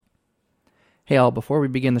Hey all, before we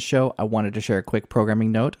begin the show, I wanted to share a quick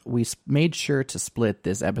programming note. We made sure to split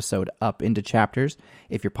this episode up into chapters.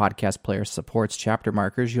 If your podcast player supports chapter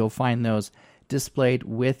markers, you'll find those displayed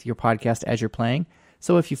with your podcast as you're playing.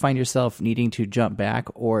 So if you find yourself needing to jump back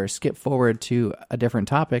or skip forward to a different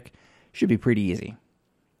topic, it should be pretty easy.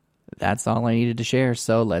 That's all I needed to share,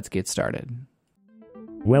 so let's get started.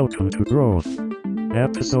 Welcome to Growth,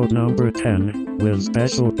 episode number 10, with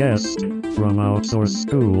special guest from Outsource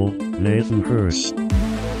School, Nathan Hirsch.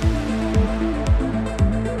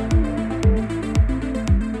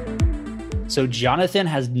 So Jonathan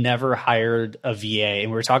has never hired a VA,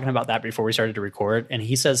 and we were talking about that before we started to record, and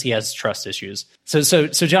he says he has trust issues. So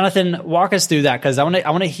Jonathan, walk us through that, because I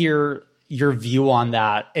want to hear your view on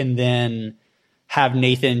that, and then have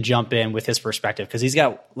Nathan jump in with his perspective, because he's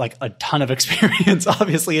got like a ton of experience,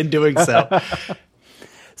 obviously, in doing so.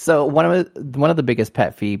 So one of the biggest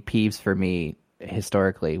pet peeves for me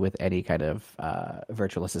historically with any kind of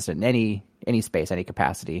virtual assistant in any space, any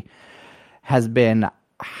capacity, has been,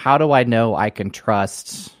 how do I know I can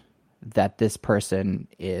trust that this person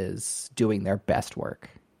is doing their best work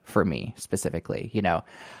for me specifically? You know,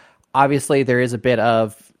 obviously there is a bit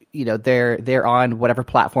of, you know, they're on whatever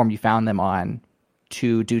platform you found them on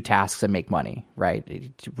to do tasks and make money,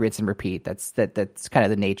 right? Rinse and repeat. That's kind of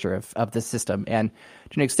the nature of the system. And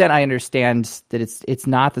to an extent, I understand that it's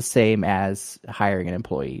not the same as hiring an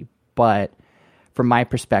employee. But from my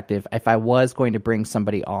perspective, if I was going to bring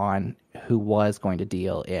somebody on who was going to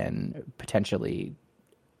deal in potentially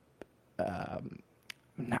not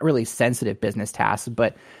really sensitive business tasks,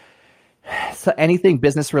 but so anything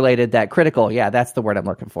business related that critical, yeah, that's the word I'm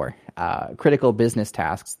looking for. Critical business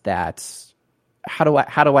tasks that, how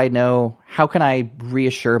do I know, how can I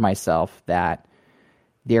reassure myself that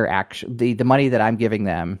they're actually, the money that I'm giving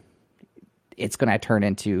them, it's going to turn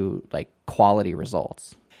into like quality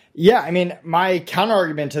results? Yeah, I mean, my counter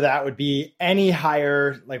argument to that would be any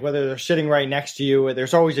hire, like whether they're sitting right next to you,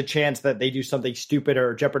 there's always a chance that they do something stupid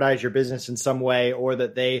or jeopardize your business in some way, or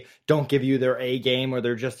that they don't give you their A game, or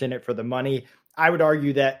they're just in it for the money. I would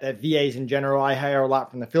argue that VAs in general, I hire a lot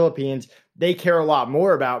from the Philippines, they care a lot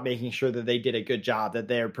more about making sure that they did a good job, that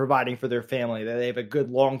they're providing for their family, that they have a good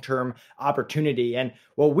long-term opportunity. And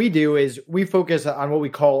what we do is we focus on what we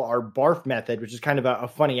call our BARF method, which is kind of a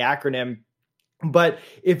funny acronym. But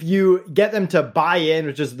if you get them to buy in,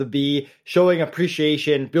 which is the B, showing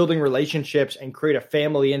appreciation, building relationships, and create a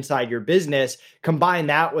family inside your business, combine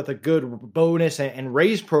that with a good bonus and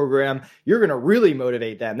raise program, you're going to really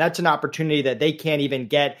motivate them. That's an opportunity that they can't even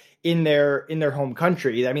get in their home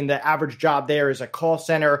country. I mean, the average job there is a call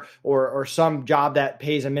center or some job that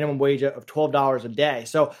pays a minimum wage of $12 a day.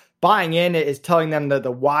 So buying in is telling them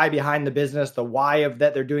the why behind the business, the why of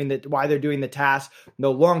that they're doing why they're doing the task,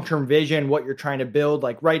 the long-term vision, what you're trying to build.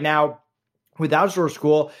 Like right now with Outsource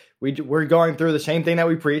School, we're going through the same thing that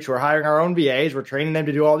we preach. We're hiring our own VAs. We're training them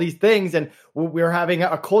to do all these things. And we're having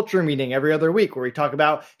a culture meeting every other week where we talk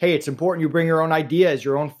about, hey, it's important you bring your own ideas,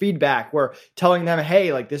 your own feedback. We're telling them,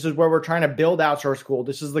 hey, like this is where we're trying to build Outsource School.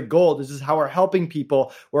 This is the goal. This is how we're helping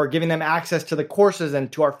people. We're giving them access to the courses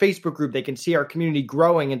and to our Facebook group. They can see our community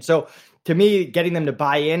growing. And so to me, getting them to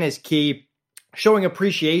buy in is key. Showing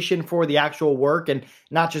appreciation for the actual work and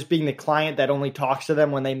not just being the client that only talks to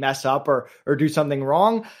them when they mess up or do something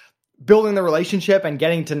wrong. Building the relationship and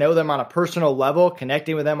getting to know them on a personal level,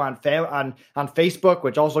 connecting with them on Facebook,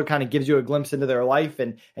 which also kind of gives you a glimpse into their life,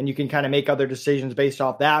 and you can kind of make other decisions based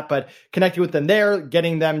off that. But connecting with them there,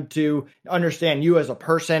 getting them to understand you as a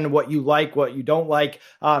person, what you like, what you don't like.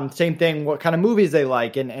 Same thing, what kind of movies they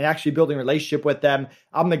like, and actually building a relationship with them.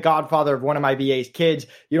 I'm the godfather of one of my VA's kids.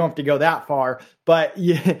 You don't have to go that far. But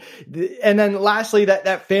yeah, and then lastly,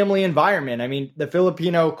 that family environment. I mean, the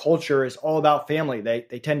Filipino culture is all about family.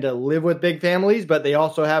 They tend to live with big families, but they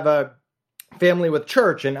also have a family with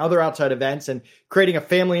church and other outside events, and creating a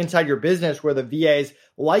family inside your business where the VAs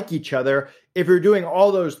like each other. If you're doing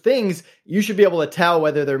all those things, you should be able to tell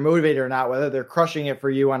whether they're motivated or not, whether they're crushing it for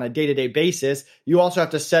you on a day-to-day basis. You also have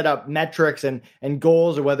to set up metrics and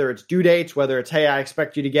goals, or whether it's due dates, whether it's, hey, I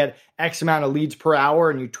expect you to get X amount of leads per hour,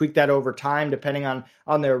 and you tweak that over time depending on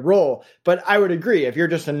their role. But I would agree, if you're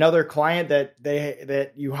just another client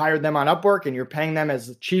that you hired them on Upwork and you're paying them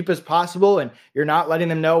as cheap as possible, and you're not letting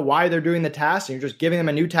them know why they're doing the task, and you're just giving them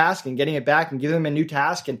a new task and getting it back and giving them a new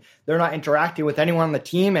task, and they're not interacting with anyone on the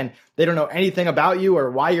team, and they don't know anything about you or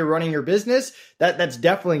why you're running your business, that's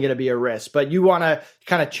definitely going to be a risk. But you want to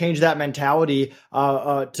kind of change that mentality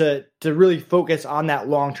to really focus on that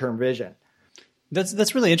long-term vision.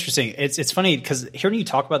 That's really interesting. It's funny because hearing you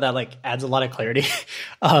talk about that like adds a lot of clarity.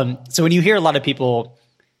 So when you hear a lot of people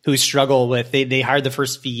who struggle with they hired the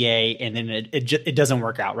first VA and then it doesn't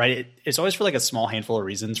work out, right? It's always for like a small handful of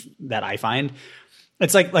reasons that I find.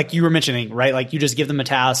 It's like you were mentioning, right? Like you just give them a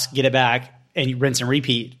task, get it back, and you rinse and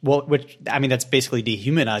repeat. Well, which I mean, that's basically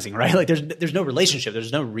dehumanizing, right? Like there's no relationship,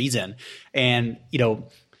 there's no reason, and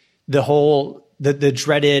the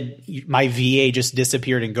dreaded my VA just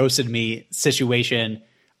disappeared and ghosted me situation,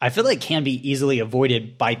 I feel like can be easily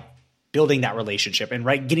avoided by building that relationship and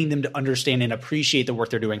getting them to understand and appreciate the work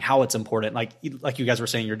they're doing, how it's important. Like you guys were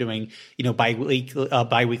saying, you're doing,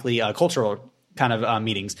 biweekly cultural kind of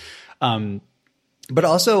meetings. But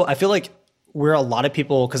also I feel like where a lot of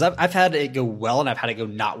people, cause I've had it go well and I've had it go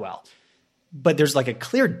not well, but there's like a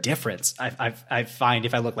clear difference. I find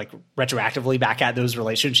if I look like retroactively back at those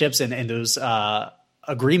relationships and those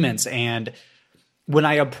agreements, and when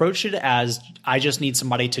I approach it as I just need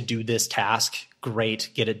somebody to do this task, great,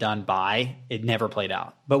 get it done by, it never played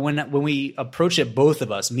out. But when we approach it, both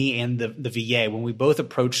of us, me and the VA, when we both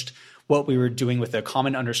approached what we were doing with a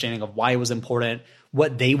common understanding of why it was important,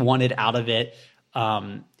 what they wanted out of it,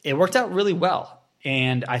 it worked out really well.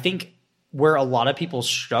 And I think where a lot of people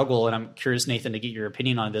struggle, and I'm curious, Nathan, to get your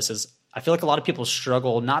opinion on this, is I feel like a lot of people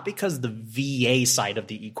struggle not because the VA side of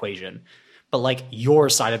the equation, but like your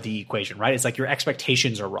side of the equation, right? It's like your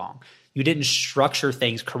expectations are wrong. You didn't structure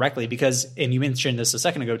things correctly because, and you mentioned this a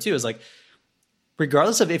second ago too, is like,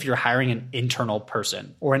 regardless of if you're hiring an internal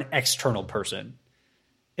person or an external person,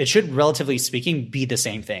 it should, relatively speaking, be the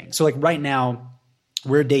same thing. So like right now,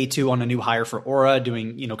 we're day 2 on a new hire for Aura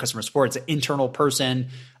doing, customer support. It's an internal person.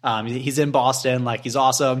 He's in Boston, like he's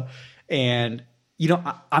awesome. And,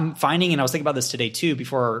 I'm finding, and I was thinking about this today too,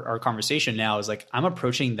 before our conversation now, is like, I'm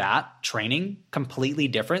approaching that training completely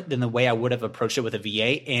different than the way I would have approached it with a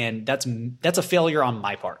VA. And that's a failure on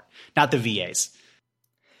my part, not the VA's.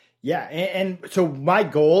 Yeah. And so my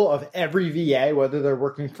goal of every VA, whether they're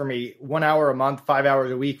working for me 1 hour a month, 5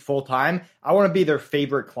 hours a week, full time, I want to be their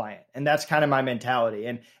favorite client. And that's kind of my mentality.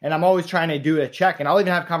 And I'm always trying to do a check, and I'll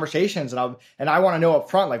even have conversations and I want to know up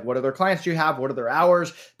front, like, what other clients do you have? What are their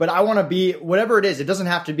hours? But I want to be, whatever it is, it doesn't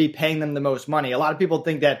have to be paying them the most money. A lot of people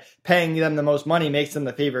think that paying them the most money makes them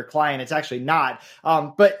the favorite client. It's actually not.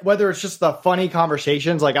 But whether it's just the funny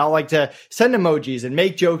conversations, like I'll like to send emojis and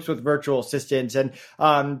make jokes with virtual assistants. And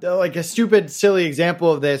like a stupid, silly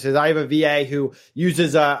example of this is I have a VA who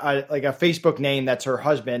uses a Facebook name that's her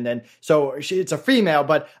husband. And so it's a female,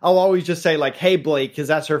 but I'll always just say like, hey, Blake, because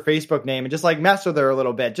that's her Facebook name, and just like mess with her a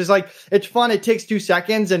little bit. Just like, it's fun. It takes 2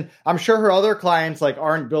 seconds. And I'm sure her other clients like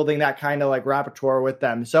aren't building that kind of like repertoire with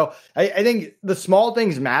them. So I think the small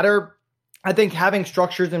things matter. I think having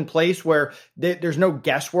structures in place where there's no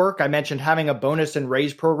guesswork. I mentioned having a bonus and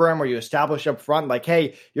raise program where you establish up front, like,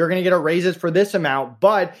 hey, you're going to get a raises for this amount.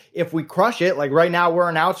 But if we crush it, like right now, we're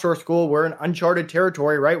an outsourced school. We're in uncharted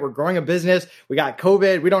territory, right? We're growing a business. We got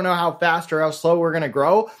COVID. We don't know how fast or how slow we're going to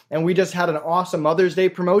grow. And we just had an awesome Mother's Day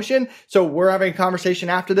promotion. So we're having a conversation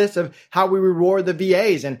after this of how we reward the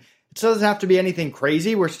VAs. And it doesn't have to be anything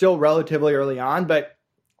crazy. We're still relatively early on, but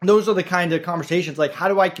those are the kind of conversations, like, how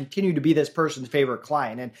do I continue to be this person's favorite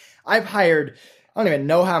client? And I've hired, I don't even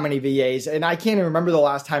know how many VAs, and I can't even remember the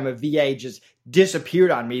last time a VA just disappeared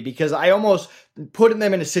on me, because I almost put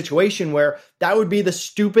them in a situation where that would be the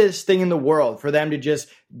stupidest thing in the world for them to just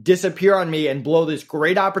disappear on me and blow this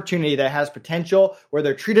great opportunity that has potential, where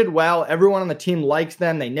they're treated well. Everyone on the team likes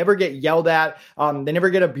them. They never get yelled at. They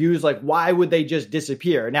never get abused. Like, why would they just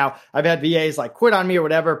disappear? Now, I've had VAs like quit on me or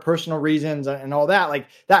whatever, personal reasons and all that. Like,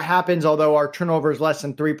 that happens, although our turnover is less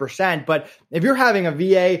than 3%. But if you're having a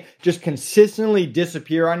VA just consistently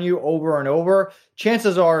disappear on you over and over,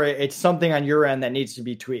 chances are it's something on your end that needs to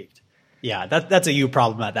be tweaked. Yeah, that's a you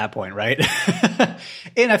problem at that point, right?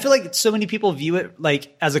 And I feel like so many people view it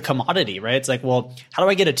like as a commodity, right? It's like, well, how do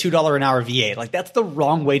I get a $2 an hour VA? Like, that's the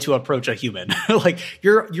wrong way to approach a human. Like,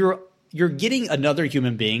 you're getting another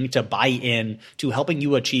human being to buy in to helping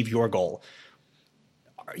you achieve your goal.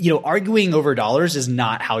 Arguing over dollars is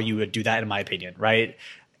not how you would do that, in my opinion, right?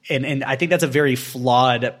 And I think that's a very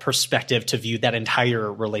flawed perspective to view that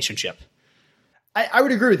entire relationship. I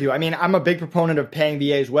would agree with you. I mean, I'm a big proponent of paying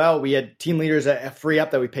VAs well. We had team leaders at Free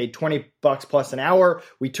Up that we paid $20 plus an hour.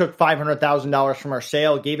 We took $500,000 from our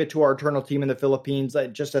sale, gave it to our internal team in the Philippines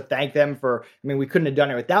just to thank them for, we couldn't have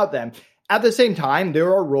done it without them. At the same time,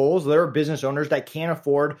 there are business owners that can't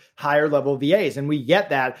afford higher level VAs, and we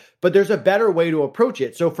get that, but there's a better way to approach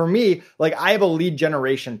it. So for me, like, I have a lead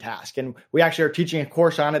generation task, and we actually are teaching a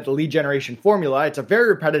course on it, the lead generation formula. It's a very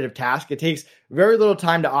repetitive task. It takes very little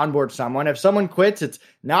time to onboard someone. If someone quits, it's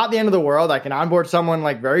not the end of the world. I can onboard someone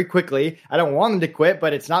like very quickly. I don't want them to quit,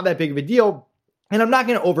 but it's not that big of a deal. And I'm not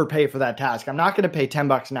going to overpay for that task. I'm not going to pay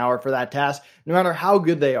 $10 an hour for that task, no matter how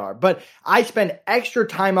good they are. But I spend extra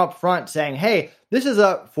time up front saying, hey, this is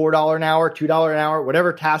a $4 an hour, $2 an hour,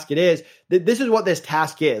 whatever task it is. This is what this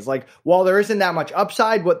task is. Like, while there isn't that much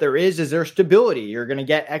upside, what there is there's stability. You're going to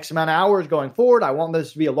get X amount of hours going forward. I want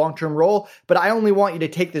this to be a long-term role, but I only want you to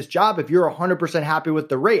take this job if you're 100% happy with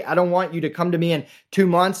the rate. I don't want you to come to me in 2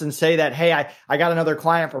 months and say that, hey, I got another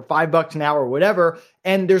client for $5 an hour or whatever.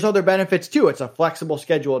 And there's other benefits too. It's a flexible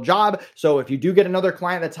schedule job. So if you do get another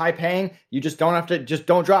client that's high paying, you just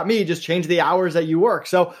don't drop me, just change the hours that you work.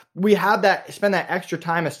 So we have that, spend that extra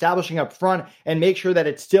time establishing up front and make sure that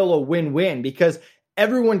it's still a win-win, because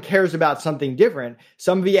everyone cares about something different.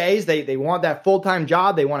 Some VAs, they want that full-time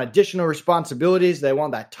job. They want additional responsibilities. They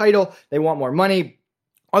want that title. They want more money.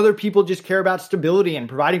 Other people just care about stability and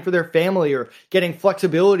providing for their family or getting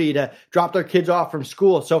flexibility to drop their kids off from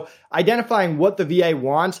school. So identifying what the VA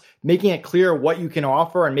wants, making it clear what you can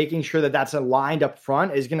offer, and making sure that that's aligned up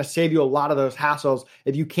front is going to save you a lot of those hassles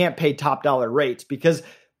if you can't pay top dollar rates, because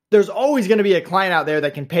there's always going to be a client out there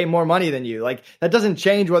that can pay more money than you. Like, that doesn't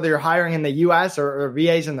change whether you're hiring in the US or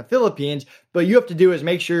VAs in the Philippines. But you have to do is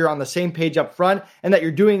make sure you're on the same page up front and that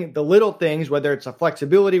you're doing the little things, whether it's a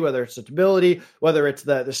flexibility, whether it's stability, whether it's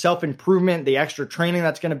the self-improvement, the extra training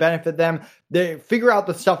that's going to benefit them. They figure out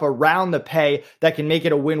the stuff around the pay that can make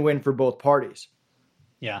it a win-win for both parties.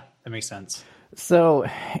 Yeah, that makes sense. So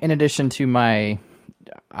in addition to my,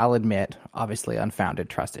 I'll admit, obviously unfounded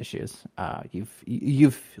trust issues, I'll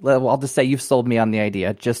just say you've sold me on the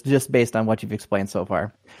idea just based on what you've explained so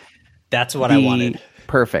far. That's what I wanted.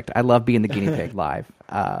 Perfect. I love being the guinea pig live.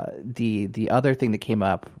 The other thing that came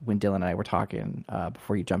up when Dylan and I were talking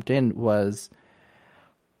before you jumped in was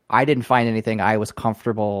I didn't find anything I was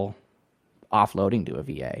comfortable offloading to a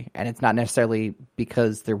VA. And it's not necessarily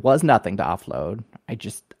because there was nothing to offload.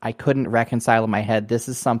 I couldn't reconcile in my head, this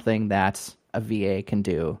is something that a VA can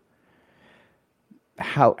do.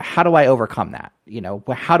 How do I overcome that? You know,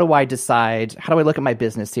 how do I decide, how do I look at my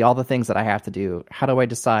business, see all the things that I have to do? How do I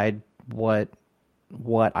decide what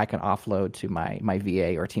I can offload to my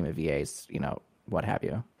VA or team of VAs, you know, what have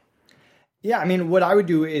you? Yeah, I mean, what I would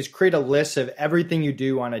do is create a list of everything you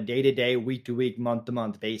do on a day-to-day, week-to-week,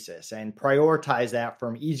 month-to-month basis and prioritize that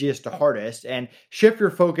from easiest to hardest, and shift your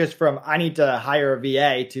focus from I need to hire a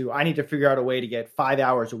VA to I need to figure out a way to get 5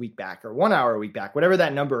 hours a week back or 1 hour a week back, whatever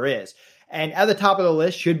that number is. And at the top of the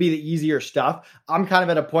list should be the easier stuff. I'm kind of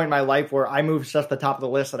at a point in my life where I move stuff to the top of the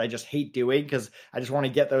list that I just hate doing because I just want to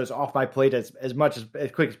get those off my plate as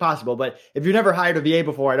quick as possible. But if you've never hired a VA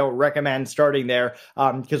before, I don't recommend starting there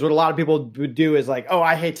because what a lot of people would do is like, oh,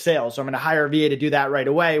 I hate sales, so I'm going to hire a VA to do that right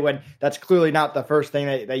away, when that's clearly not the first thing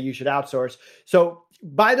that you should outsource. So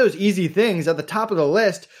by those easy things at the top of the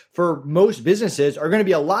list for most businesses are going to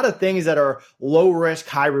be a lot of things that are low risk,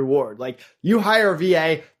 high reward. Like, you hire a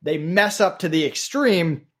VA, they mess up to the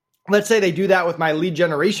extreme. Let's say they do that with my lead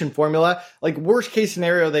generation formula. Like, worst case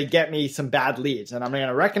scenario, they get me some bad leads and I'm going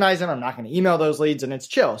to recognize them. I'm not going to email those leads and it's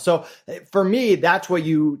chill. So for me, that's what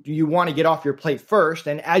you want to get off your plate first.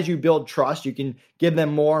 And as you build trust, you can give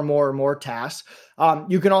them more and more and more tasks.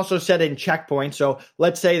 You can also set in checkpoints. So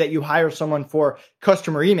let's say that you hire someone for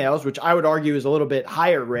customer emails, which I would argue is a little bit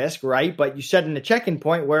higher risk, right? But you set in a check-in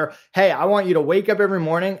point where, hey, I want you to wake up every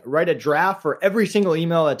morning, write a draft for every single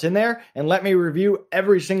email that's in there, and let me review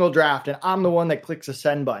every single draft. And I'm the one that clicks the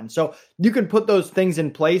send button. So you can put those things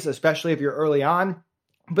in place, especially if you're early on.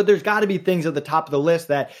 But there's got to be things at the top of the list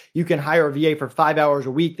that you can hire a VA for 5 hours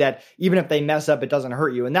a week that even if they mess up, it doesn't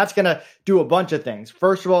hurt you. And that's going to do a bunch of things.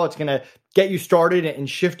 First of all, it's going to get you started in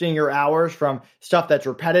shifting your hours from stuff that's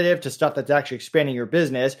repetitive to stuff that's actually expanding your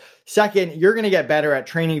business. Second, you're going to get better at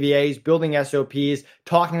training VAs, building SOPs,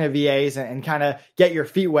 talking to VAs, and kind of get your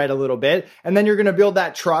feet wet a little bit. And then you're going to build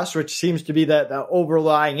that trust, which seems to be the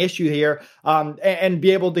overlying issue here, and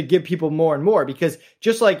be able to give people more and more. Because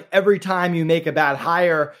just like every time you make a bad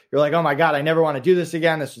hire, you're like, oh my God, I never want to do this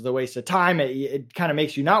again. This was a waste of time. It kind of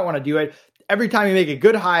makes you not want to do it. Every time you make a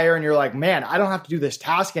good hire and you're like, man, I don't have to do this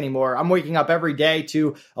task anymore. I'm waking up every day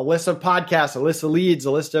to a list of podcasts, a list of leads,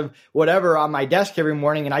 a list of whatever on my desk every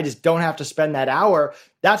morning, and I just don't have to spend that hour.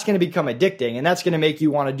 That's going to become addicting, and that's going to make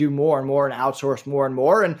you want to do more and more and outsource more and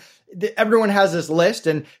more. And everyone has this list,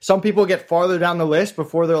 and some people get farther down the list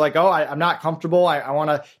before they're like, oh, I'm not comfortable. I want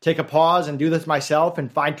to take a pause and do this myself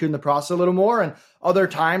and fine tune the process a little more. And other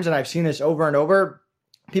times, and I've seen this over and over,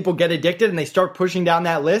 people get addicted and they start pushing down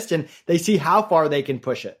that list and they see how far they can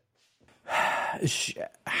push it.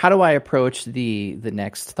 How do I approach the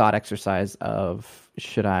next thought exercise of,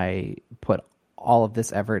 should I put all of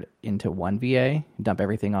this effort into one VA, dump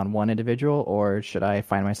everything on one individual, or should I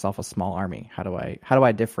find myself a small army? How do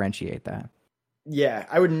I differentiate that? Yeah,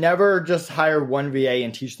 I would never just hire one VA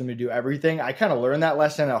and teach them to do everything. I kind of learned that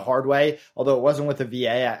lesson a hard way, although it wasn't with a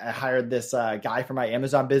VA. I hired this guy for my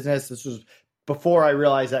Amazon business. This was before I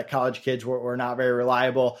realized that college kids were not very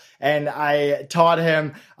reliable. And I taught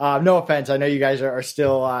him, no offense, I know you guys are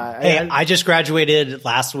still... hey, I just graduated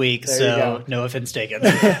last week, so no offense taken.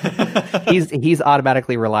 He's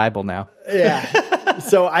automatically reliable now. Yeah.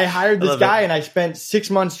 So I hired this guy and I spent 6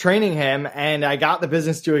 months training him, and I got the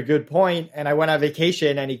business to a good point, and I went on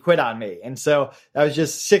vacation and he quit on me. And so that was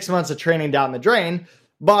just 6 months of training down the drain.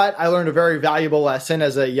 But I learned a very valuable lesson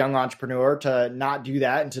as a young entrepreneur to not do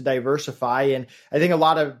that and to diversify. And I think a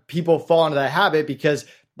lot of people fall into that habit because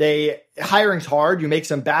hiring's hard. You make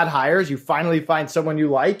some bad hires. You finally find someone you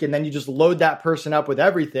like, and then you just load that person up with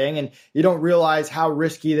everything, and you don't realize how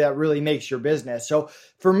risky that really makes your business. So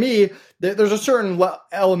for me, there's a certain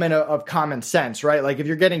element of common sense, right? Like if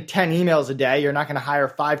you're getting 10 emails a day, you're not going to hire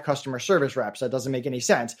 5 customer service reps. That doesn't make any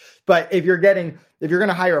sense. But if you're going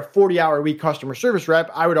to hire a 40-hour-a-week customer service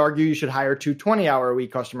rep, I would argue you should hire 2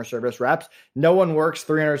 20-hour-a-week customer service reps. No one works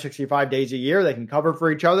 365 days a year. They can cover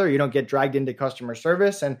for each other. You don't get dragged into customer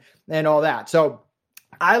service and all that. So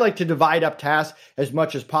I like to divide up tasks as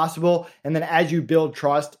much as possible. And then as you build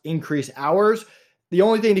trust, increase hours. The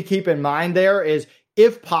only thing to keep in mind there is,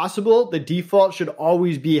 if possible, the default should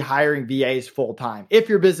always be hiring VAs full time if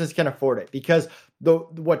your business can afford it. Because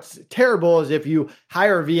what's terrible is if you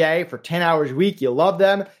hire a VA for 10 hours a week, you love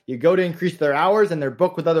them, you go to increase their hours and they're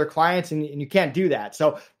booked with other clients, and you can't do that.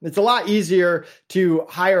 So it's a lot easier to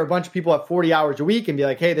hire a bunch of people at 40 hours a week and be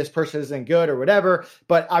like, hey, this person isn't good or whatever.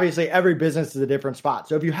 But obviously every business is a different spot.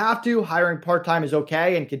 So if you have to, hiring part-time is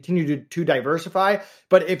okay and continue to diversify.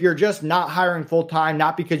 But if you're just not hiring full-time,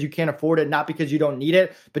 not because you can't afford it, not because you don't need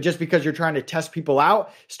it, but just because you're trying to test people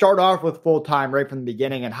out, start off with full-time right from the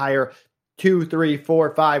beginning and hire 2, 3,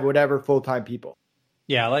 4, 5, whatever full-time people.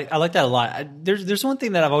 Yeah, I like that a lot. There's one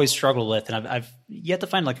thing that I've always struggled with, and I've yet to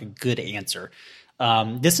find like a good answer.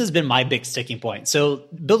 This has been my big sticking point. So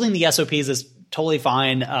building the SOPs is totally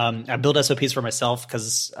fine. I build SOPs for myself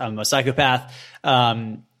because I'm a psychopath.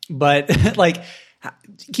 But like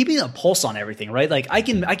keeping a pulse on everything, right? Like I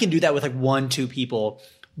can do that with like 1, 2 people,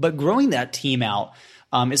 but growing that team out,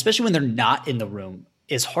 especially when they're not in the room,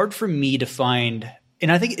 is hard for me to find.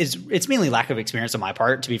 And I think it's mainly lack of experience on my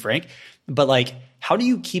part, to be frank. But like, how do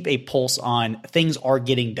you keep a pulse on things are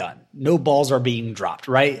getting done? No balls are being dropped,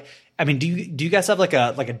 right? I mean, do you guys have like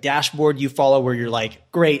a dashboard you follow where you're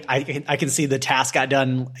like, great, I can see the task got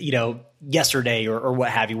done, yesterday or what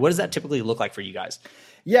have you? What does that typically look like for you guys?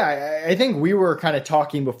 Yeah, I think we were kind of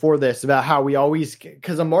talking before this about how we always,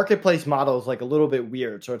 because a marketplace model is like a little bit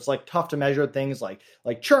weird. So it's like tough to measure things like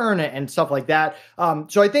churn and stuff like that.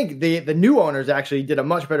 So I think the new owners actually did a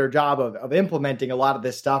much better job of implementing a lot of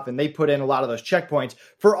this stuff, and they put in a lot of those checkpoints.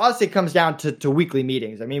 For us, it comes down to weekly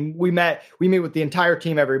meetings. I mean, we meet with the entire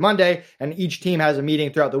team every Monday, and each team has a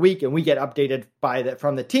meeting throughout the week, and we get updated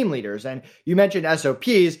from the team leaders. And you mentioned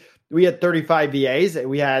SOPs. We had 35 VAs.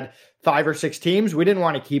 We had 5 or 6 teams. We didn't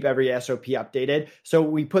want to keep every SOP updated. So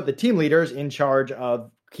we put the team leaders in charge of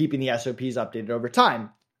keeping the SOPs updated over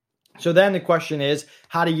time. So then the question is,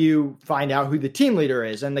 how do you find out who the team leader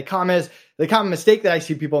is? And the common mistake that I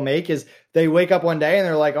see people make is they wake up one day and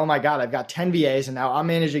they're like, oh my God, I've got 10 VAs and now I'm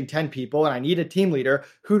managing 10 people and I need a team leader.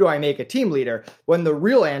 Who do I make a team leader? When the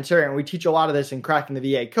real answer, and we teach a lot of this in Cracking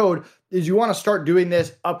the VA Code, is you want to start doing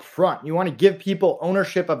this up front. You want to give people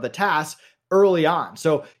ownership of the task early on.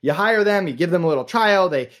 So you hire them, you give them a little trial,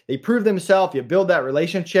 they prove themselves, you build that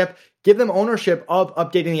relationship, give them ownership of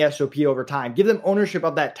updating the SOP over time, give them ownership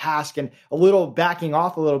of that task and a little backing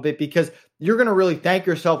off a little bit, because you're going to really thank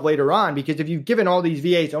yourself later on. Because if you've given all these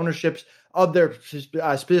VAs ownerships of their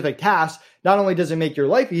specific tasks, not only does it make your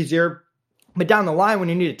life easier, but down the line, when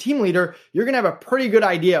you need a team leader, you're going to have a pretty good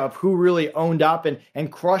idea of who really owned up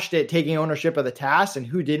and crushed it, taking ownership of the task, and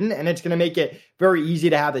who didn't. And it's going to make it very easy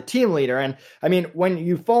to have the team leader. And I mean, when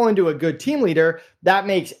you fall into a good team leader, that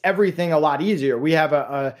makes everything a lot easier. We had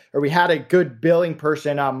a good billing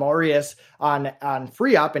person, Marius, on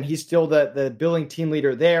FreeUp, and he's still the billing team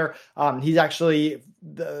leader there. He's actually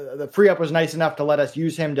the FreeUp was nice enough to let us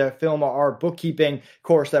use him to film our bookkeeping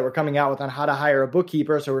course that we're coming out with on how to hire a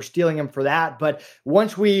bookkeeper. So we're stealing him for that. But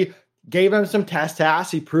once we gave him some test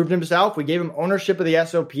tasks, he proved himself. We gave him ownership of the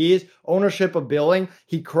SOPs, ownership of billing.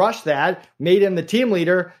 He crushed that, made him the team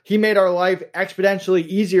leader. He made our life exponentially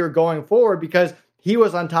easier going forward because he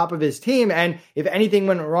was on top of his team. And if anything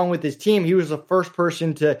went wrong with his team, he was the first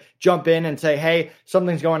person to jump in and say, hey,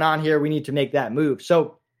 something's going on here. We need to make that move.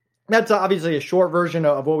 So that's obviously a short version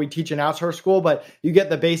of what we teach in Outsource School, but you get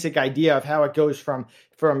the basic idea of how it goes from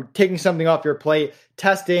taking something off your plate,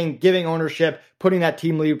 testing, giving ownership, putting that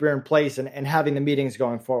team leader in place, and having the meetings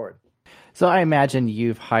going forward. So I imagine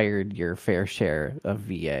you've hired your fair share of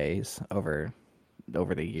VAs over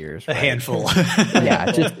the years, right? A handful.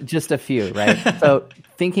 Yeah, just a few, right? So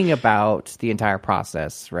thinking about the entire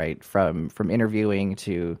process, right, from interviewing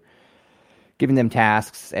to giving them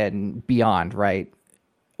tasks and beyond, right?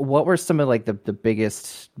 What were some of like the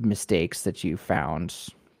biggest mistakes that you found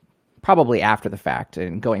probably after the fact,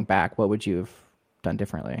 and going back, what would you have done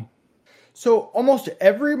differently? So almost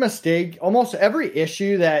every mistake, almost every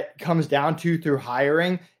issue that comes down to through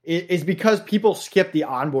hiring is because people skip the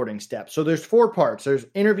onboarding steps. So there's 4 parts. There's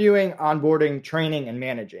interviewing, onboarding, training, and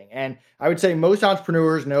managing. And I would say most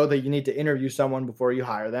entrepreneurs know that you need to interview someone before you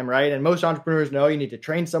hire them, right? And most entrepreneurs know you need to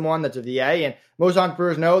train someone that's a VA. And most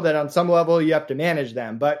entrepreneurs know that on some level you have to manage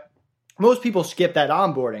them. But most people skip that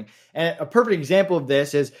onboarding. And a perfect example of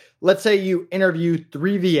this is, let's say you interview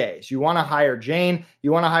 3 VAs. You want to hire Jane.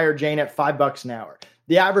 You want to hire Jane at $5 an hour.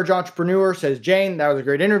 The average entrepreneur says, Jane, that was a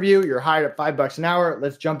great interview. You're hired at $5 an hour.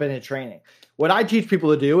 Let's jump into training. What I teach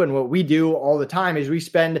people to do, and what we do all the time, is we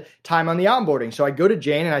spend time on the onboarding. So I go to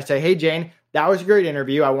Jane and I say, hey, Jane, that was a great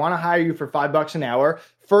interview. I want to hire you for $5 an hour.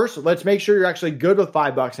 First, let's make sure you're actually good with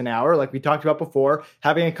 $5 an hour. Like we talked about before,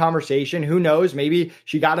 having a conversation. Who knows? Maybe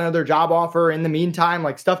she got another job offer in the meantime,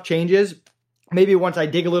 like stuff changes. Maybe once I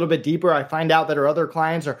dig a little bit deeper, I find out that her other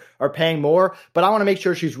clients are paying more, but I want to make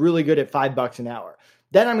sure she's really good at $5 an hour.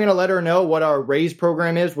 Then I'm going to let her know what our raise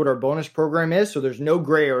program is, what our bonus program is. So there's no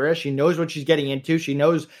gray area. She knows what she's getting into. She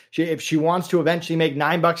knows if she wants to eventually make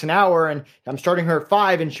 $9 an hour and I'm starting her at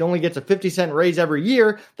 $5 and she only gets a 50-cent raise every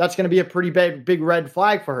year, that's going to be a pretty big red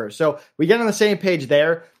flag for her. So we get on the same page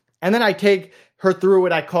there. And then I take her through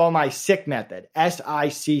what I call my SICK method,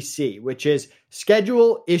 SICC, which is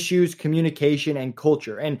schedule, issues, communication, and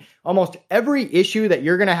culture. And almost every issue that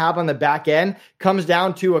you're going to have on the back end comes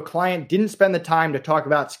down to a client didn't spend the time to talk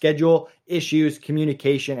about schedule, issues,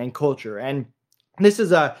 communication, and culture. And this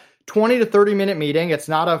is a 20 to 30 minute meeting. It's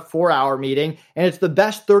not a 4-hour meeting, and it's the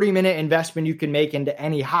best 30-minute investment you can make into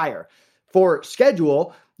any hire. For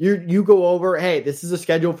schedule, you go over, hey, this is a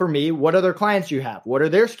schedule for me. What other clients you have? What are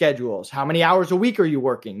their schedules? How many hours a week are you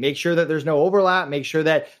working? Make sure that there's no overlap. Make sure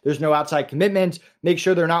that there's no outside commitments. Make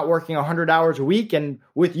sure they're not working 100 hours a week. And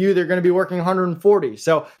with you, they're going to be working 140.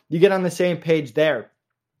 So you get on the same page there.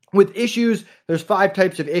 With issues, there's 5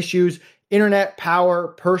 types of issues: internet, power,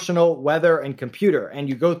 personal, weather, and computer. And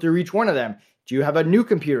you go through each one of them. Do you have a new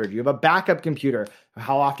computer? Do you have a backup computer?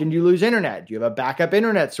 How often do you lose internet? Do you have a backup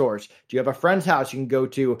internet source? Do you have a friend's house you can go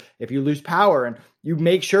to if you lose power? And you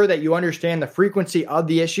make sure that you understand the frequency of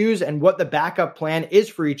the issues and what the backup plan is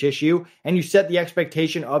for each issue, and you set the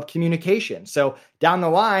expectation of communication. So down the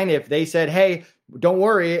line, if they said, hey, don't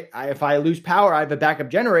worry, if I lose power, I have a backup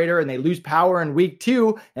generator, and they lose power in week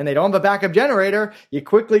 2 and they don't have a backup generator, you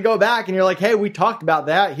quickly go back and you're like, hey, we talked about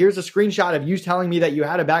that. Here's a screenshot of you telling me that you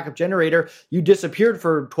had a backup generator. You disappeared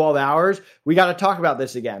for 12 hours. We got to talk about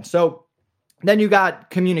this again. So then you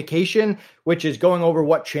got communication, which is going over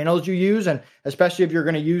what channels you use. And especially if you're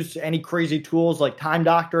going to use any crazy tools like Time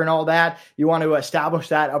Doctor and all that, you want to establish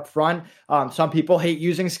that up front. Some people hate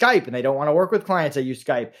using Skype and they don't want to work with clients that use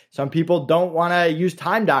Skype. Some people don't want to use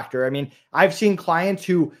Time Doctor. I mean, I've seen clients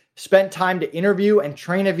who spent time to interview and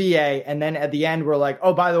train a VA, and then at the end we're like,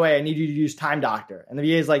 oh, by the way, I need you to use Time Doctor. And the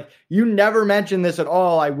VA is like, you never mentioned this at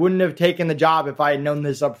all. I wouldn't have taken the job if I had known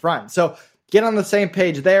this up front. So get on the same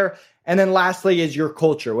page there. And then lastly is your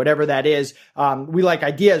culture, whatever that is. We like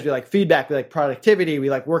ideas, we like feedback, we like productivity, we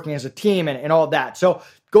like working as a team and all of that. So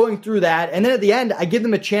going through that. And then at the end, I give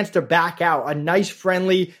them a chance to back out, a nice,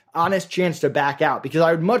 friendly, honest chance to back out, because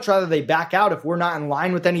I would much rather they back out if we're not in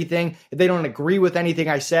line with anything, if they don't agree with anything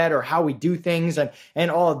I said or how we do things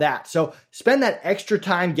and all of that. So spend that extra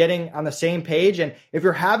time getting on the same page. And if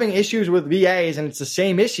you're having issues with VAs and it's the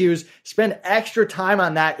same issues, spend extra time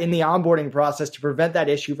on that in the onboarding process to prevent that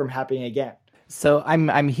issue from happening again. So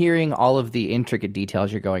I'm hearing all of the intricate details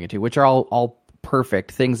you're going into, which are all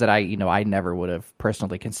perfect things that I never would have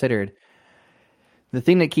personally considered. The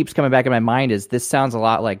thing that keeps coming back in my mind is this sounds a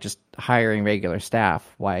lot like just hiring regular staff.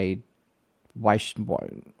 Why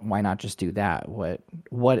not just do that?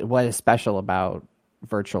 What is special about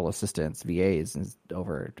virtual assistants, VAs,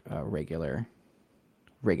 over regular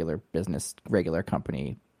business, regular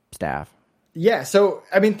company staff? Yeah, so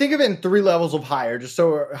I mean, think of it in 3 levels of hiring, just so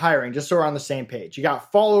we're on the same page. You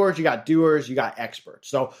got followers, you got doers, you got experts.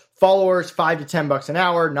 So followers, $5 to $10 an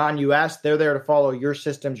hour, non-US, they're there to follow your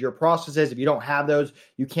systems, your processes. If you don't have those,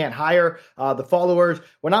 you can't hire the followers.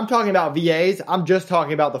 When I'm talking about VAs, I'm just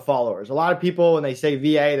talking about the followers. A lot of people, when they say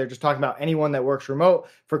VA, they're just talking about anyone that works remote.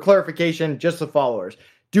 For clarification, just the followers.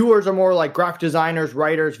 Doers are more like graphic designers,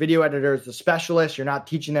 writers, video editors, the specialists. You're not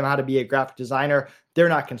teaching them how to be a graphic designer. They're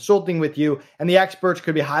not consulting with you. And the experts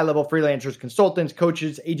could be high-level freelancers, consultants,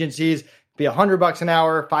 coaches, agencies, be $100 an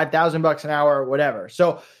hour, $5,000 an hour, whatever.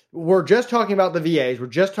 So we're just talking about the VAs. We're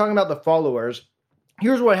just talking about the followers.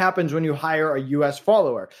 Here's what happens when you hire a US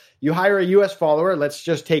follower. You hire a US follower. Let's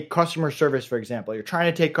just take customer service, for example. You're trying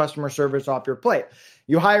to take customer service off your plate.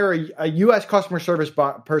 You hire a US customer service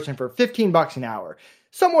person for $15 an hour.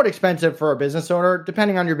 Somewhat expensive for a business owner,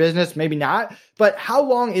 depending on your business, maybe not. But how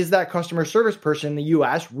long is that customer service person in the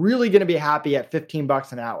US really going to be happy at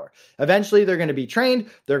 $15 an hour? Eventually, they're going to be trained.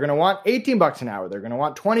 They're going to want $18 an hour. They're going to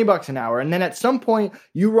want $20 an hour. And then at some point,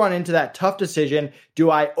 you run into that tough decision.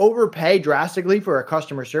 Do I overpay drastically for a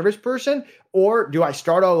customer service person, or do I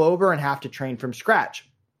start all over and have to train from scratch?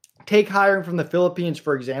 Take hiring from the Philippines,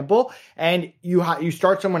 for example, and you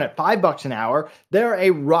start someone at $5 an hour. They're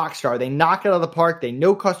a rock star. They knock it out of the park. They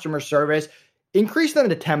know customer service. Increase them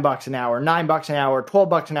to $10 an hour, $9 an hour,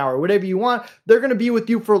 $12 an hour, whatever you want. They're going to be with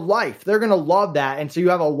you for life. They're going to love that. And so you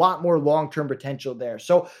have a lot more long-term potential there.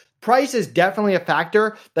 So price is definitely a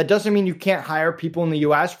factor. That doesn't mean you can't hire people in the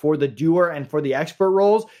US for the doer and for the expert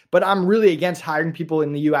roles, but I'm really against hiring people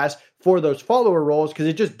in the US for those follower roles because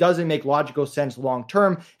it just doesn't make logical sense long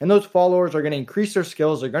term. And those followers are going to increase their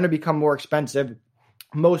skills. They're going to become more expensive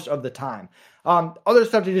most of the time. Other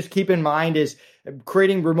stuff to just keep in mind is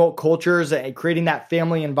creating remote cultures and creating that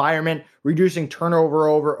family environment, reducing turnover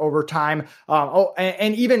over time.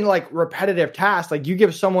 And even like repetitive tasks, like you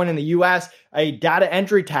give someone in the US a data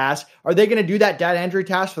entry task. Are they going to do that data entry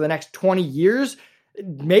task for the next 20 years?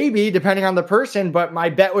 Maybe, depending on the person, but my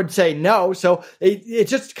bet would say no. So it's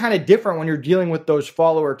just kind of different when you're dealing with those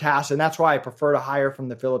follower tasks. And that's why I prefer to hire from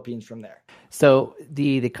the Philippines from there. So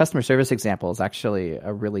the customer service example is actually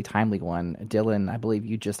a really timely one. Dylan, I believe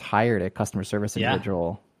you just hired a customer service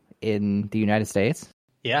individual in the United States.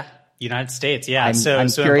 Yeah, United States. Yeah. I'm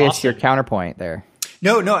curious your counterpoint there.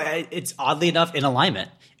 No, it's oddly enough in alignment,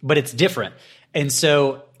 but it's different. And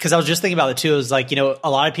so, because I was just thinking about it too, it was like, a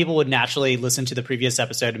lot of people would naturally listen to the previous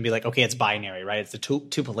episode and be like, okay, it's binary, right? It's the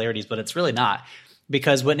two polarities, but it's really not.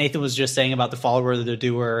 Because what Nathan was just saying about the follower, the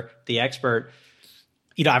doer, the expert,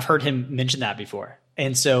 I've heard him mention that before.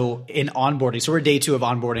 And so in onboarding, so we're day 2 of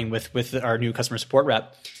onboarding with our new customer support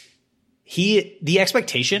rep. The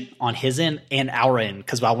expectation on his end and our end,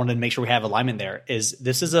 because I wanted to make sure we have alignment there, is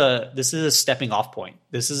this is a stepping off point.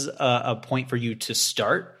 This is a point for you to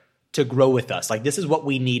start to grow with us. Like, this is what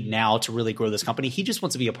we need now to really grow this company. He just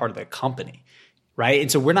wants to be a part of the company, right? And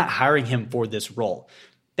so we're not hiring him for this role.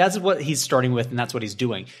 That's what he's starting with, and that's what he's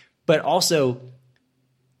doing. But also,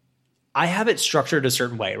 I have it structured a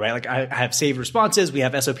certain way, right? Like, I have saved responses, we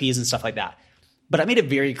have SOPs and stuff like that. But I made it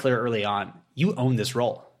very clear early on, you own this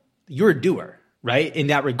role. You're a doer, right? In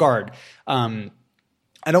that regard. I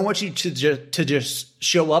don't want you to just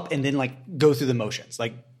show up and then like go through the motions.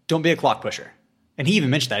 Like, don't be a clock pusher. And he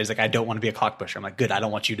even mentioned that. He's like, I don't want to be a clock pusher. I'm like, good. I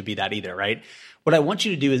don't want you to be that either, right? What I want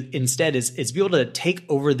you to do instead is be able to take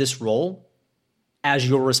over this role as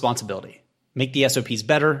your responsibility. Make the SOPs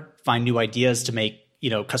better, find new ideas to make,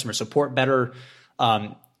 customer support better.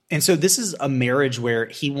 And so this is a marriage where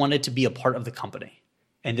he wanted to be a part of the company.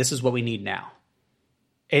 And this is what we need now.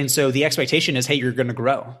 And so the expectation is, hey, you're going to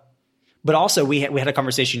grow. But also we had a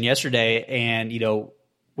conversation yesterday, and,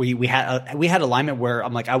 we had alignment where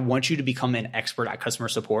I'm like, I want you to become an expert at customer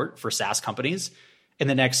support for SaaS companies in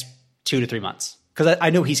the next 2 to 3 months. Because I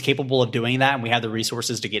know he's capable of doing that, and we have the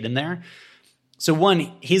resources to get in there. So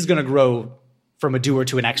one, he's going to grow from a doer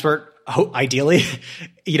to an expert, ideally,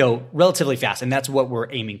 relatively fast. And that's what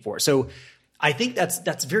we're aiming for. So I think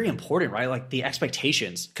that's very important, right? Like the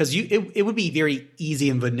expectations, because it would be very easy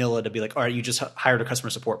and vanilla to be like, all right, you just hired a customer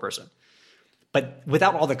support person. But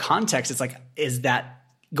without all the context, it's like, is that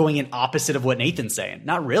going in opposite of what Nathan's saying?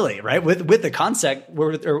 Not really, right? With the concept,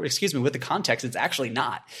 with the context, it's actually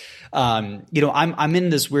not. I'm in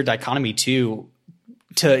this weird dichotomy too,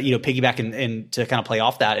 to piggyback and to kind of play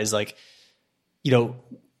off that is like,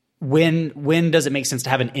 when does it make sense to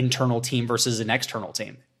have an internal team versus an external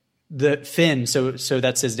team? The Finn, so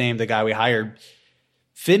that's his name, the guy we hired.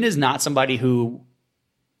 Finn is not somebody who,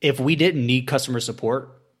 if we didn't need customer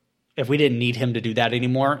support, if we didn't need him to do that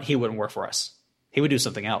anymore, he wouldn't work for us. He would do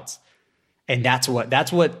something else. And that's what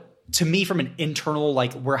to me, from an internal,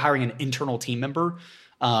 like we're hiring an internal team member,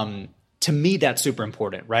 to me, that's super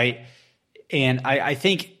important, right? And I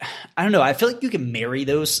think, I don't know, I feel like you can marry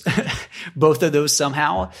those, both of those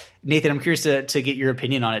somehow. Nathan, I'm curious to get your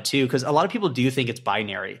opinion on it too, because a lot of people do think it's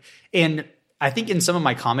binary. And I think in some of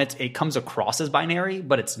my comments, it comes across as binary,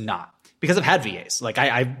 but it's not. Because I've had VAs. Like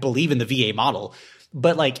I believe in the VA model,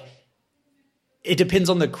 but like it depends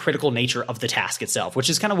on the critical nature of the task itself, which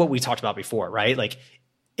is kind of what we talked about before, right? Like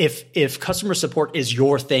if customer support is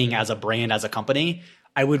your thing as a brand, as a company,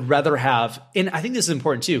 I would rather have, and I think this is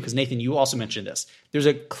important too, because Nathan, you also mentioned this. There's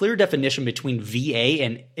a clear definition between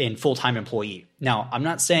VA and full-time employee. Now, I'm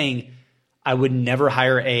not saying I would never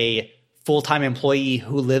hire a full-time employee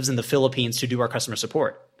who lives in the Philippines to do our customer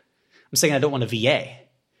support. I'm saying I don't want a VA.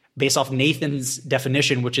 Based off Nathan's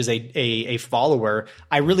definition, which is a follower,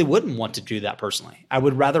 I really wouldn't want to do that personally. I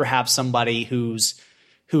would rather have somebody who's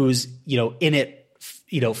in it,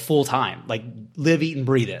 full time, like live, eat, and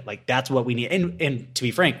breathe it. Like that's what we need. And to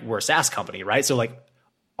be frank, we're a SaaS company, right? So like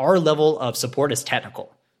our level of support is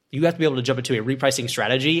technical. You have to be able to jump into a repricing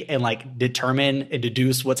strategy and like determine and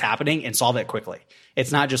deduce what's happening and solve it quickly.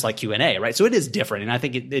 It's not just like Q&A, right? So it is different. And I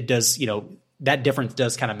think it does, that difference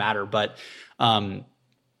does kind of matter. But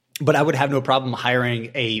I would have no problem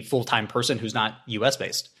hiring a full-time person who's not US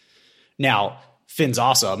based. Now, Finn's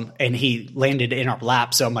awesome and he landed in our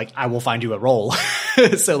lap. So I'm like, I will find you a role.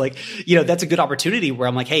 So like, that's a good opportunity where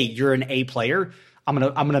I'm like, hey, you're an A player. I'm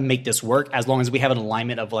going to make this work as long as we have an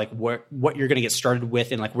alignment of like what you're going to get started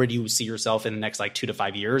with and like, where do you see yourself in the next like 2 to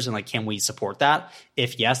 5 years? And like, can we support that?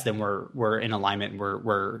 If yes, then we're in alignment and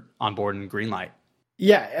we're on board and green light.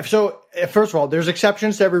 Yeah. So first of all, there's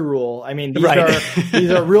exceptions to every rule. I mean, these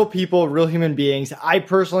are real people, real human beings. I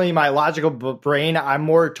personally, my logical brain, I'm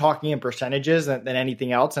more talking in percentages than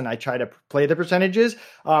anything else. And I try to play the percentages.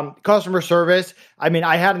 Customer service. I mean,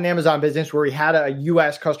 I had an Amazon business where we had a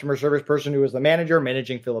US customer service person who was the manager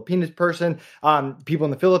managing Filipino person, people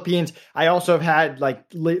in the Philippines. I also have had like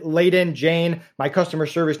Layden, Jane, my customer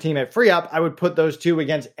service team at FreeUp. I would put those two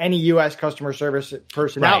against any US customer service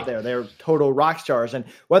person out there. They're total rock stars. And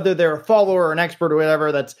whether they're a follower or an expert or whatever,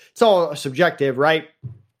 it's all subjective, right?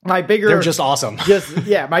 They're just awesome.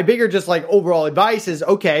 My bigger like overall advice is,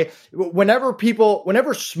 okay, whenever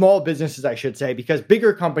small businesses, I should say, because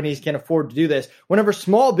bigger companies can afford to do this, whenever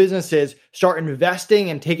small businesses start investing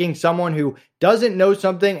and taking someone who doesn't know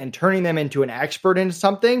something and turning them into an expert in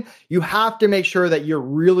something, you have to make sure that you're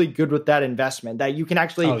really good with that investment, that you can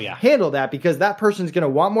actually handle that, because that person's going to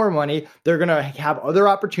want more money. They're going to have other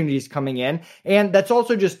opportunities coming in. And that's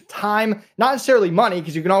also just time, not necessarily money,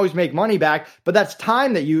 because you can always make money back, but that's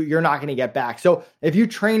time that you're not going to get back. So if you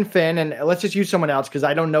train Finn, and let's just use someone else because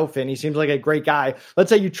I don't know Finn, he seems like a great guy. Let's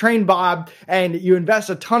say you train Bob and you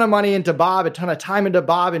invest a ton of money into Bob, a ton of time into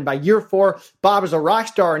Bob, and by year 4, Bob is a rock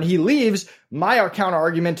star and he leaves. My counter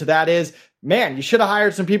argument to that is, man, you should have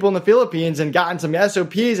hired some people in the Philippines and gotten some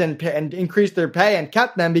SOPs and increased their pay and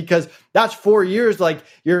kept them, because that's 4 years like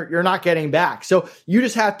you're not getting back. So you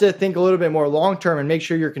just have to think a little bit more long term and make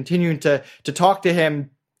sure you're continuing to talk to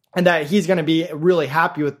him, and that he's going to be really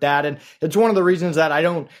happy with that. And it's one of the reasons that I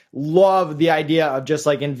don't love the idea of just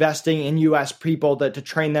like investing in US people to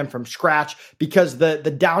train them from scratch, because the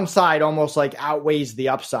downside almost like outweighs the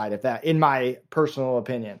upside, if that, in my personal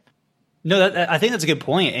opinion. No, I think that's a good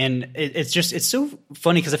point. And it's so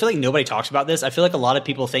funny because I feel like nobody talks about this. I feel like a lot of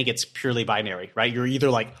people think it's purely binary, right? You're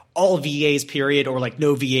either like all VAs period, or like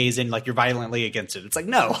no VAs and like you're violently against it. It's like,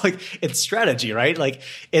 no, like it's strategy, right? Like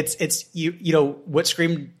it's what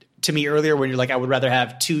screamed to me earlier when you're like, I would rather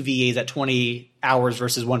have 2 VAs at 20 hours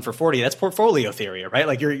versus 1 for 40. That's portfolio theory, right?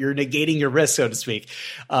 Like you're negating your risk, so to speak.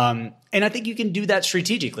 And I think you can do that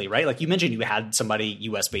strategically, right? Like you mentioned, you had somebody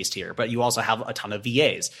US based here, but you also have a ton of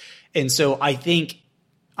VAs. And so I think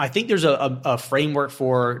there's a framework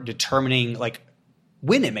for determining like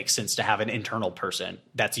when it makes sense to have an internal person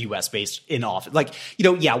that's US based in office. Like,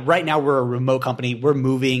 right now we're a remote company. We're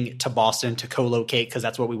moving to Boston to co-locate because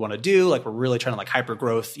that's what we want to do. Like we're really trying to like hyper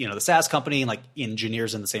growth, the SaaS company, like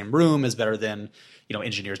engineers in the same room is better than,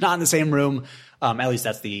 engineers not in the same room. At least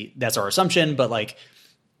that's our assumption. But like,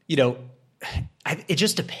 it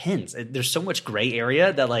just depends. There's so much gray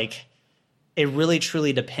area that like, it really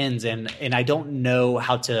truly depends. And I don't know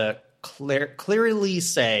how to clearly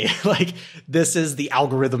say like this is the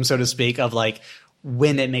algorithm, so to speak, of like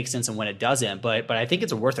when it makes sense and when it doesn't. But I think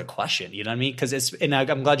it's worth a question. You know what I mean? Because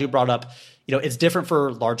I'm glad you brought up. It's different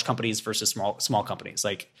for large companies versus small companies.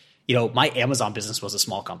 Like my Amazon business was a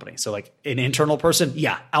small company, so like an internal person,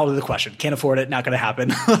 out of the question. Can't afford it. Not going to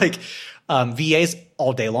happen. Like VAs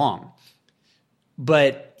all day long.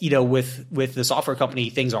 But, with the software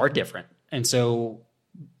company, things are different. And so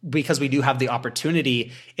because we do have the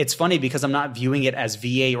opportunity, it's funny because I'm not viewing it as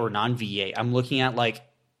VA or non-VA. I'm looking at like,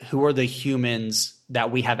 who are the humans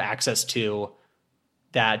that we have access to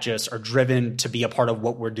that just are driven to be a part of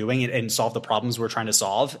what we're doing and solve the problems we're trying to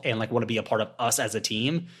solve and like want to be a part of us as a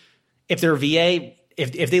team. If they're VA,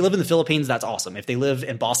 if they live in the Philippines, that's awesome. If they live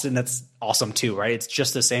in Boston, that's awesome too, right? It's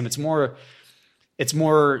just the same. It's more,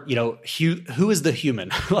 who is the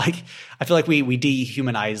human? Like, I feel like we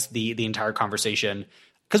dehumanize the entire conversation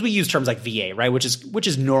because we use terms like VA, right? Which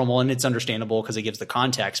is normal and it's understandable because it gives the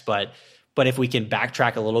context. But if we can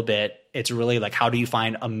backtrack a little bit, it's really like, how do you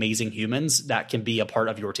find amazing humans that can be a part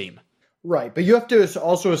of your team? Right. But you have to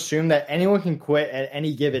also assume that anyone can quit at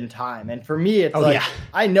any given time. And for me, it's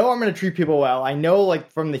I know I'm going to treat people well. I know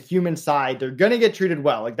like from the human side, they're going to get treated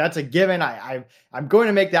well. Like that's a given. I'm going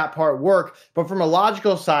to make that part work. But from a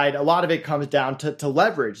logical side, a lot of it comes down to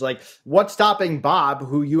leverage. Like what's stopping Bob,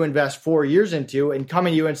 who you invest 4 years into, and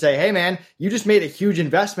coming to you and say, hey man, you just made a huge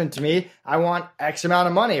investment to me. I want X amount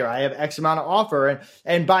of money, or I have X amount of offer.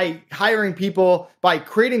 And by hiring people, by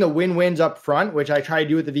creating the win-wins up front, which I try to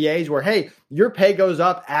do with the VAs where, hey, your pay goes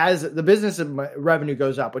up as the business revenue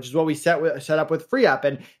goes up, which is what we set up with FreeUp.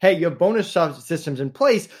 And hey, you have bonus systems in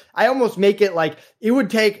place. I almost make it like it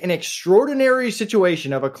would take an extraordinary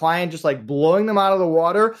situation of a client just like blowing them out of the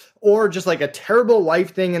water, or just like a terrible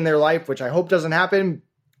life thing in their life, which I hope doesn't happen,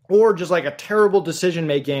 or just like a terrible decision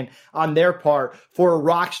making on their part for a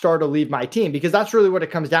rock star to leave my team, because that's really what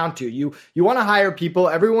it comes down to. You want to hire people.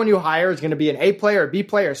 Everyone you hire is going to be an A player, a B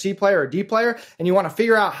player, a C player, a D player, and you want to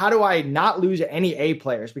figure out, how do I not lose any A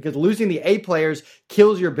players? Because losing the A players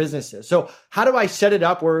kills your businesses. So how do I set it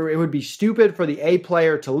up where it would be stupid for the A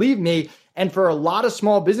player to leave me? And for a lot of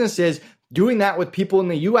small businesses, doing that with people in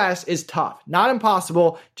the US is tough. Not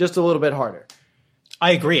impossible, just a little bit harder.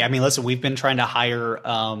 I agree. I mean, listen, we've been trying to hire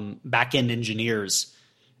back-end engineers,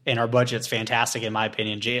 and our budget's fantastic, in my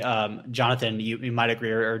opinion. Jonathan, you might agree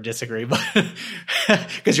or disagree, but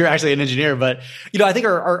because you're actually an engineer. But I think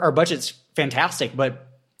our budget's fantastic, but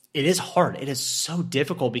it is hard. It is so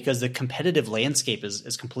difficult because the competitive landscape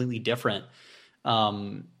is completely different.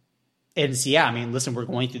 And so, yeah, I mean, listen, we're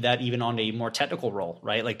going through that even on a more technical role,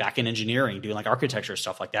 right? Like back-end engineering, doing like architecture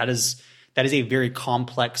stuff like that is a very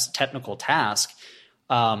complex technical task.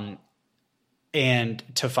 And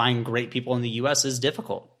to find great people in the US is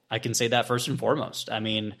difficult. I can say that first and foremost. I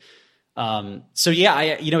mean, so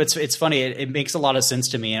yeah, it's funny. It makes a lot of sense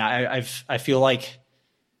to me. And I feel like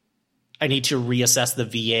I need to reassess the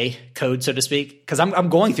VA code, so to speak, because I'm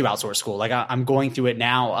going through outsource school. Like I'm going through it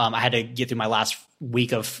now. I had to get through my last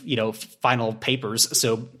week of, final papers.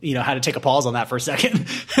 So, I had to take a pause on that for a second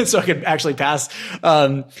so I could actually pass.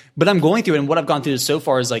 But I'm going through it. And what I've gone through so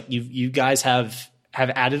far is like, you guys have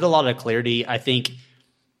added a lot of clarity, I think,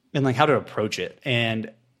 in like how to approach it.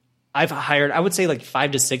 And I've hired, I would say like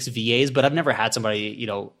 5 to 6 VAs, but I've never had somebody,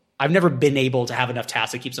 I've never been able to have enough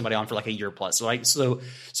tasks to keep somebody on for like a year plus. So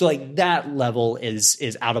like that level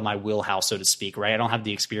is out of my wheelhouse, so to speak, right? I don't have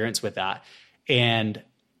the experience with that. And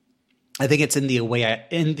I think it's in the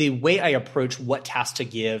way I approach what tasks to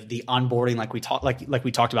give, the onboarding, like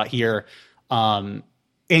we talked about here. And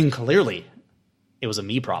clearly it was a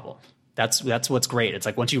me problem. That's what's great. It's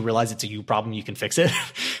like once you realize it's a you problem, you can fix it.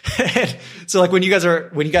 So like when you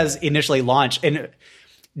guys initially launch, and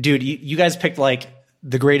dude, you guys picked like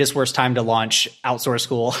the greatest worst time to launch outsource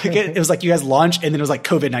school. It was like you guys launch and then it was like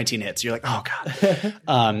COVID-19 hits. You're like, oh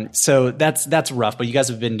God. So that's rough, but you guys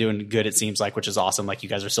have been doing good, it seems like, which is awesome. Like you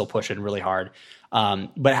guys are still pushing really hard.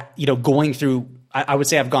 But going through, I would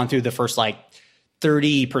say I've gone through the first like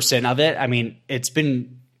 30% of it. I mean, it's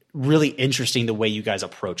been really interesting the way you guys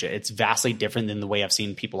approach it. It's vastly different than the way I've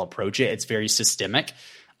seen people approach it. It's very systemic.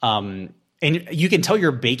 And you can tell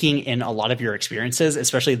you're baking in a lot of your experiences,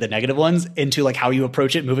 especially the negative ones, into like how you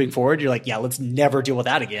approach it moving forward. You're like, yeah, let's never deal with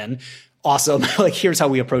that again. Awesome. Like, here's how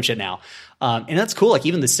we approach it now. And that's cool. Like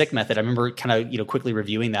even the SICK method, I remember kind of, quickly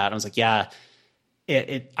reviewing that. I was like, yeah,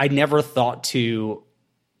 I never thought to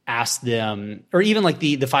ask them, or even like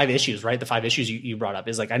the 5 issues, right? The 5 issues you brought up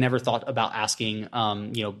is like, I never thought about asking,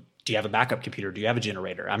 do you have a backup computer? Do you have a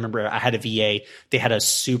generator? I remember I had a VA, they had a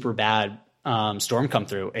super bad storm come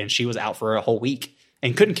through, and she was out for a whole week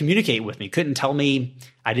and couldn't communicate with me, couldn't tell me.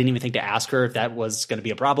 I didn't even think to ask her if that was going to be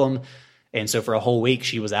a problem. And so for a whole week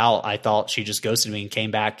she was out. I thought she just ghosted me and came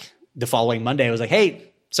back the following Monday. I was like,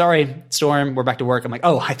 hey, sorry, storm, we're back to work. I'm like,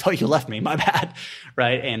 oh, I thought you left me, my bad.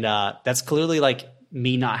 Right. And that's clearly like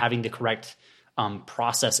me not having the correct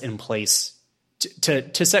process in place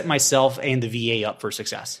to set myself and the VA up for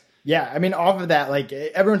success. Yeah, I mean, off of that, like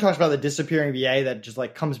everyone talks about the disappearing VA that just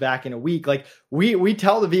like comes back in a week. Like we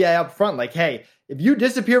tell the VA up front, like, hey, if you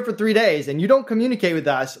disappear for 3 days and you don't communicate with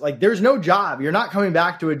us, like there's no job. You're not coming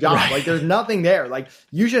back to a job. Right. Like there's nothing there. Like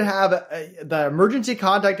you should have the emergency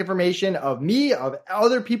contact information of me, of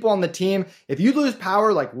other people on the team. If you lose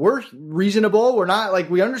power, like we're reasonable. We're not like,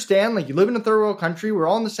 we understand, like you live in a third world country. We're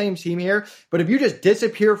all on the same team here. But if you just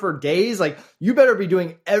disappear for days, like you better be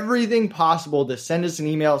doing everything possible to send us an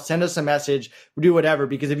email, send us a message, do whatever.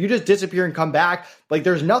 Because if you just disappear and come back, like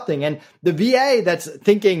there's nothing. And the VA that's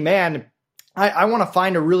thinking, man, I want to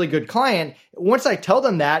find a really good client. Once I tell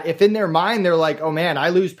them that, if in their mind they're like, oh man, I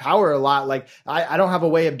lose power a lot. Like I don't have a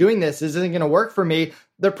way of doing this. This isn't going to work for me.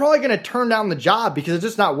 They're probably going to turn down the job because it's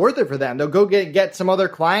just not worth it for them. They'll go get some other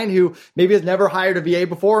client who maybe has never hired a VA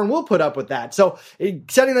before and will put up with that. So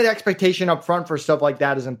setting that expectation up front for stuff like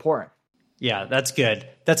that is important. Yeah, that's good.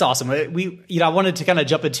 That's awesome. I wanted to kind of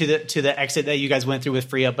jump into the exit that you guys went through with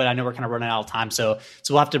FreeUp, but I know we're kind of running out of time. So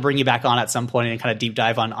we'll have to bring you back on at some point and kind of deep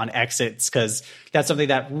dive on exits, because that's something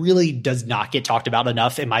that really does not get talked about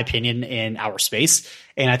enough, in my opinion, in our space.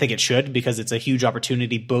 And I think it should, because it's a huge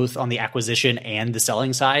opportunity both on the acquisition and the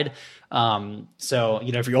selling side. So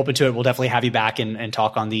if you're open to it, we'll definitely have you back and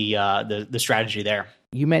talk on the strategy there.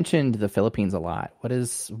 You mentioned the Philippines a lot. What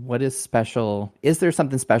is special? Is there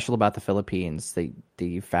something special about the Philippines that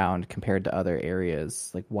you found compared to other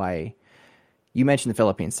areas? Like why? You mentioned the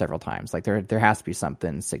Philippines several times. Like there has to be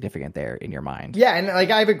something significant there in your mind. Yeah, and like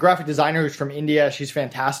I have a graphic designer who's from India. She's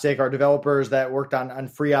fantastic. Our developers that worked on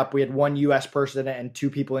FreeUp, we had 1 US person and 2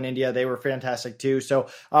 people in India. They were fantastic too. So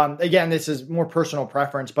again, this is more personal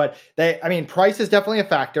preference, but price is definitely a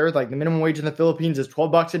factor. Like the minimum wage in the Philippines is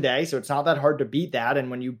 $12 a day, so it's not that hard to beat that. And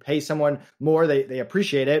when you pay someone more, they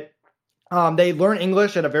appreciate it. They learn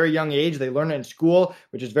English at a very young age. They learn it in school,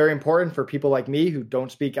 which is very important for people like me who don't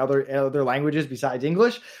speak other languages besides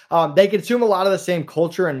English. They consume a lot of the same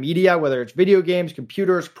culture and media, whether it's video games,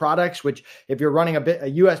 computers, products, which if you're running a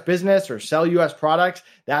U.S. business or sell U.S. products,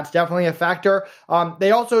 that's definitely a factor.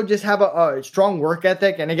 They also just have a strong work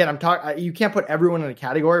ethic. And again, you can't put everyone in a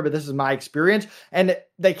category, but this is my experience. And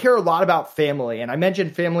they care a lot about family. And I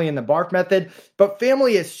mentioned family in the BARF method, but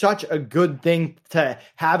family is such a good thing to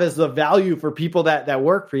have as the value for people that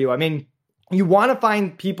work for you. I mean, you want to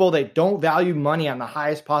find people that don't value money on the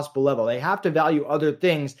highest possible level. They have to value other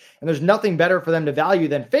things. And there's nothing better for them to value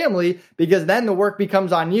than family, because then the work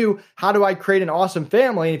becomes on you. How do I create an awesome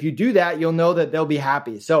family? And if you do that, you'll know that they'll be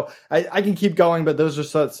happy. So I can keep going, but those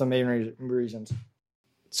are some main reasons.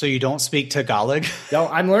 So you don't speak Tagalog? No,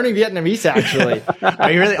 I'm learning Vietnamese actually.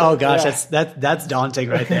 Are you really? Oh gosh, yeah. That's daunting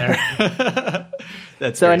right there.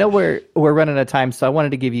 That's so great. I know we're running out of time, so I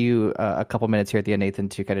wanted to give you a couple minutes here at the end, Nathan,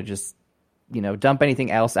 to kind of just dump anything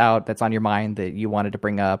else out that's on your mind that you wanted to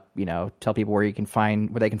bring up. Tell people where they can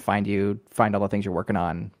find you, find all the things you're working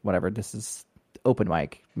on, whatever. This is open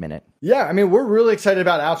mic minute. Yeah, I mean, we're really excited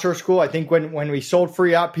about Outsource School. I think when we sold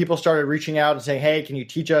FreeUp, people started reaching out and saying, hey, can you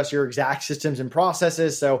teach us your exact systems and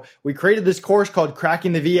processes? So we created this course called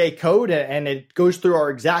Cracking the VA Code, and it goes through our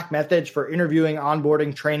exact methods for interviewing,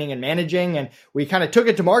 onboarding, training, and managing. And we kind of took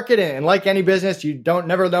it to market. And like any business, you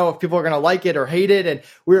never know if people are going to like it or hate it. And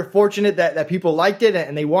we were fortunate that people liked it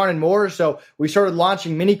and they wanted more. So we started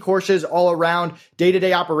launching mini courses all around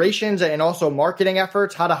day-to-day operations and also marketing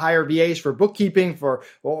efforts, how to hire VAs for bookkeeping, for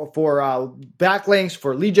backlinks,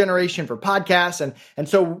 for lead generation, for podcasts. And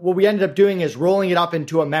so what we ended up doing is rolling it up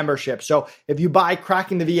into a membership. So if you buy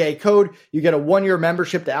Cracking the VA Code, you get a 1-year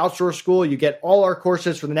membership to Outsource School. You get all our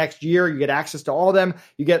courses for the next year. You get access to all of them.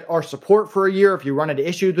 You get our support for a year if you run into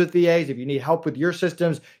issues with VAs, if you need help with your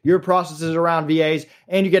systems, your processes around VAs,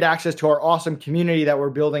 and you get access to our awesome community that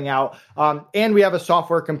we're building out. And we have a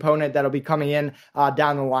software component that'll be coming in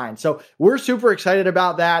down the line. So we're super excited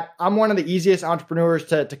about that. I'm one of the easiest entrepreneurs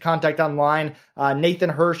to contact online. Nathan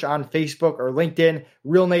Hirsch on Facebook or LinkedIn,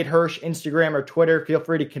 Real Nate Hirsch, Instagram or Twitter. Feel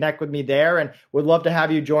free to connect with me there, and would love to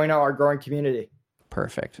have you join our growing community.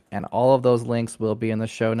 Perfect. And all of those links will be in the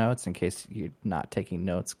show notes in case you're not taking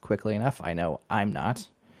notes quickly enough. I know I'm not,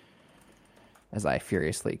 as I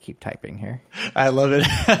furiously keep typing here. I love it.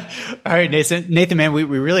 All right, Nathan, man, we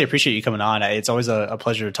really appreciate you coming on. It's always a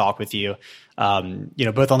pleasure to talk with you.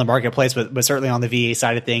 Both on the marketplace, but certainly on the VA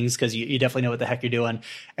side of things, because you definitely know what the heck you're doing.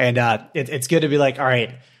 And it's good to be like, all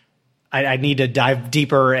right, I need to dive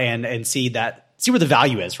deeper and see where the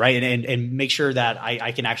value is, right? And make sure that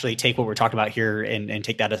I can actually take what we're talking about here and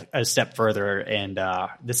take that a step further. And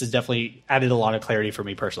this has definitely added a lot of clarity for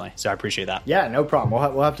me personally. So I appreciate that. Yeah, no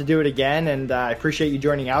problem. We'll have to do it again. And I appreciate you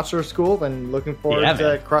joining Outsource School, and looking forward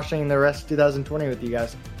to crushing the rest of 2020 with you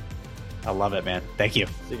guys. I love it, man. Thank you.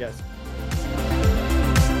 See you guys.